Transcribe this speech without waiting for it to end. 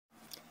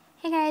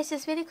Hey guys,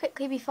 just really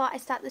quickly before I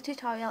start the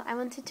tutorial, I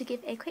wanted to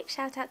give a quick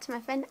shout out to my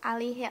friend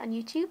Ali here on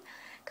YouTube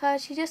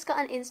because she just got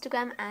on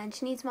Instagram and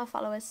she needs more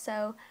followers,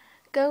 so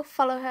go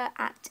follow her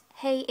at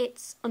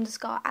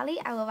heyits_Ali.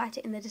 I will write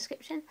it in the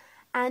description.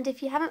 And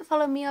if you haven't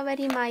followed me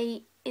already,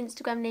 my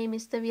Instagram name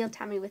is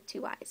TheRealTammy with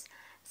 2 Y's.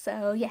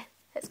 So yeah,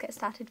 let's get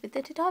started with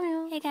the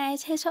tutorial. Hey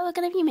guys, here's what we're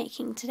going to be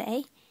making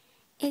today.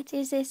 It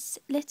is this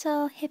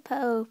little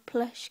hippo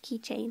plush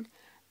keychain,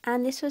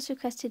 and this was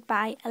requested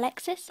by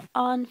Alexis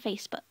on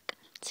Facebook.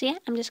 So yeah,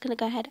 I'm just going to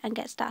go ahead and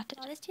get started.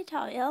 For this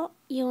tutorial,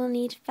 you will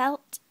need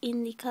felt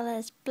in the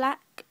colours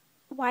black,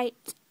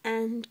 white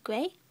and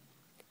grey,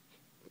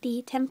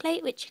 the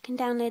template which you can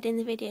download in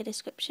the video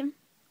description,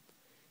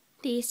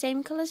 the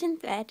same colours in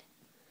thread,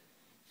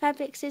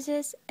 fabric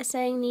scissors, a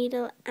sewing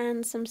needle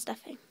and some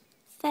stuffing.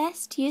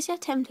 First, use your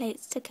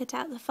templates to cut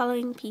out the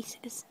following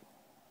pieces: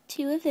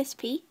 2 of this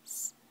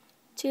piece,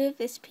 2 of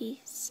this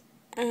piece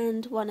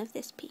and 1 of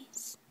this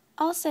piece.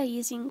 Also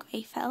using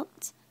grey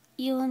felt,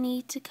 you will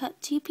need to cut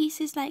 2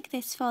 pieces like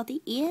this for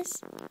the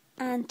ears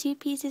and 2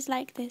 pieces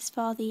like this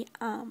for the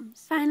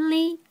arms.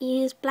 Finally,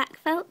 use black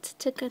felt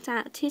to cut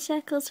out 2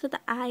 circles for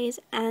the eyes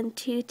and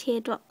 2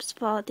 teardrops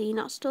for the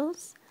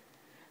nostrils.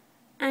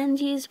 And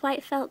use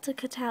white felt to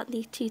cut out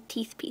the 2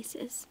 teeth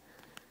pieces.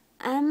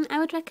 I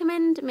would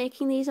recommend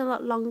making these a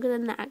lot longer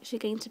than they're actually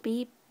going to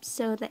be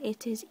so that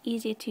it is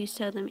easier to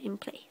sew them in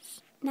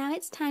place. Now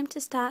it's time to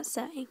start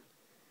sewing.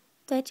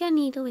 Thread your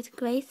needle with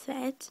grey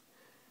thread,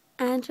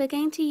 and we're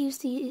going to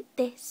use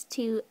this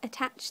to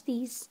attach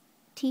these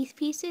teeth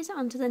pieces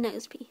onto the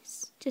nose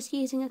piece, just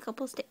using a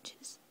couple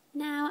stitches.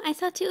 Now I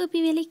thought it would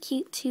be really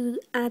cute to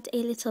add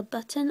a little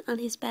button on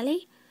his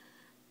belly,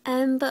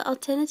 but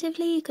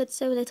alternatively you could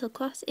sew a little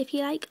cross if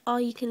you like,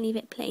 or you can leave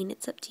it plain,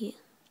 it's up to you.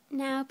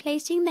 Now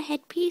placing the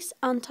headpiece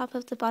on top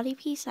of the body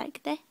piece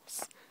like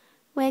this,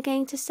 we're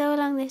going to sew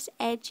along this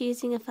edge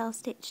using a fell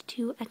stitch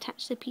to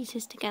attach the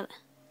pieces together.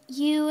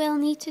 You will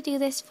need to do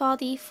this for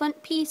the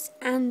front piece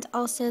and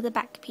also the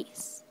back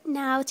piece.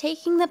 Now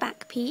taking the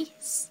back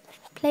piece,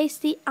 place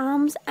the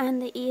arms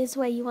and the ears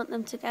where you want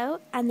them to go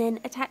and then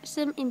attach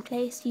them in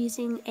place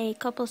using a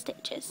couple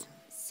stitches.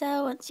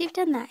 So once you've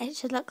done that, it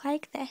should look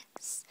like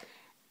this.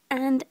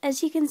 And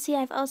as you can see,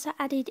 I've also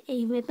added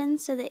a ribbon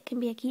so that it can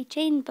be a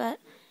keychain, but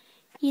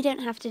you don't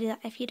have to do that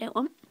if you don't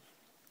want.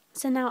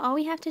 So now all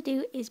we have to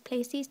do is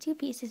place these 2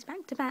 pieces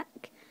back to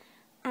back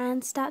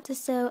and start to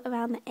sew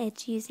around the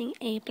edge using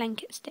a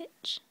blanket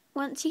stitch.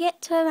 Once you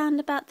get to around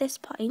about this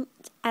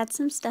point, add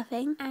some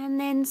stuffing and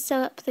then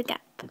sew up the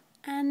gap.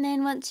 And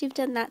then once you've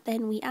done that,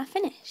 then we are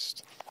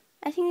finished.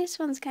 I think this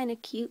one's kind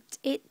of cute.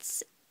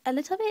 It's a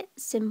little bit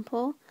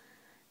simple,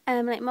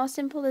 like more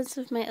simple than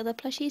some of my other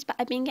plushies, but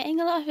I've been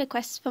getting a lot of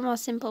requests for more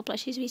simple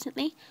plushies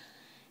recently.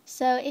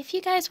 So if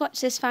you guys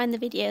watch this far in the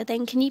video,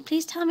 then can you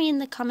please tell me in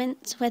the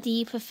comments whether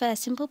you prefer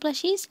simple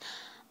plushies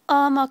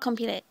or more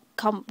complicated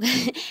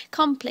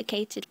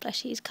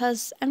plushies,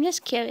 because I'm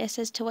just curious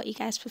as to what you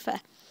guys prefer.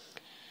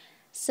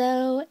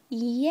 So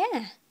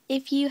yeah,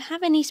 if you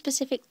have any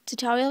specific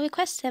tutorial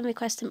requests, then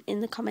request them in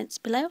the comments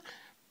below,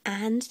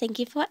 and thank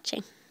you for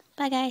watching.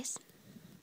 Bye guys.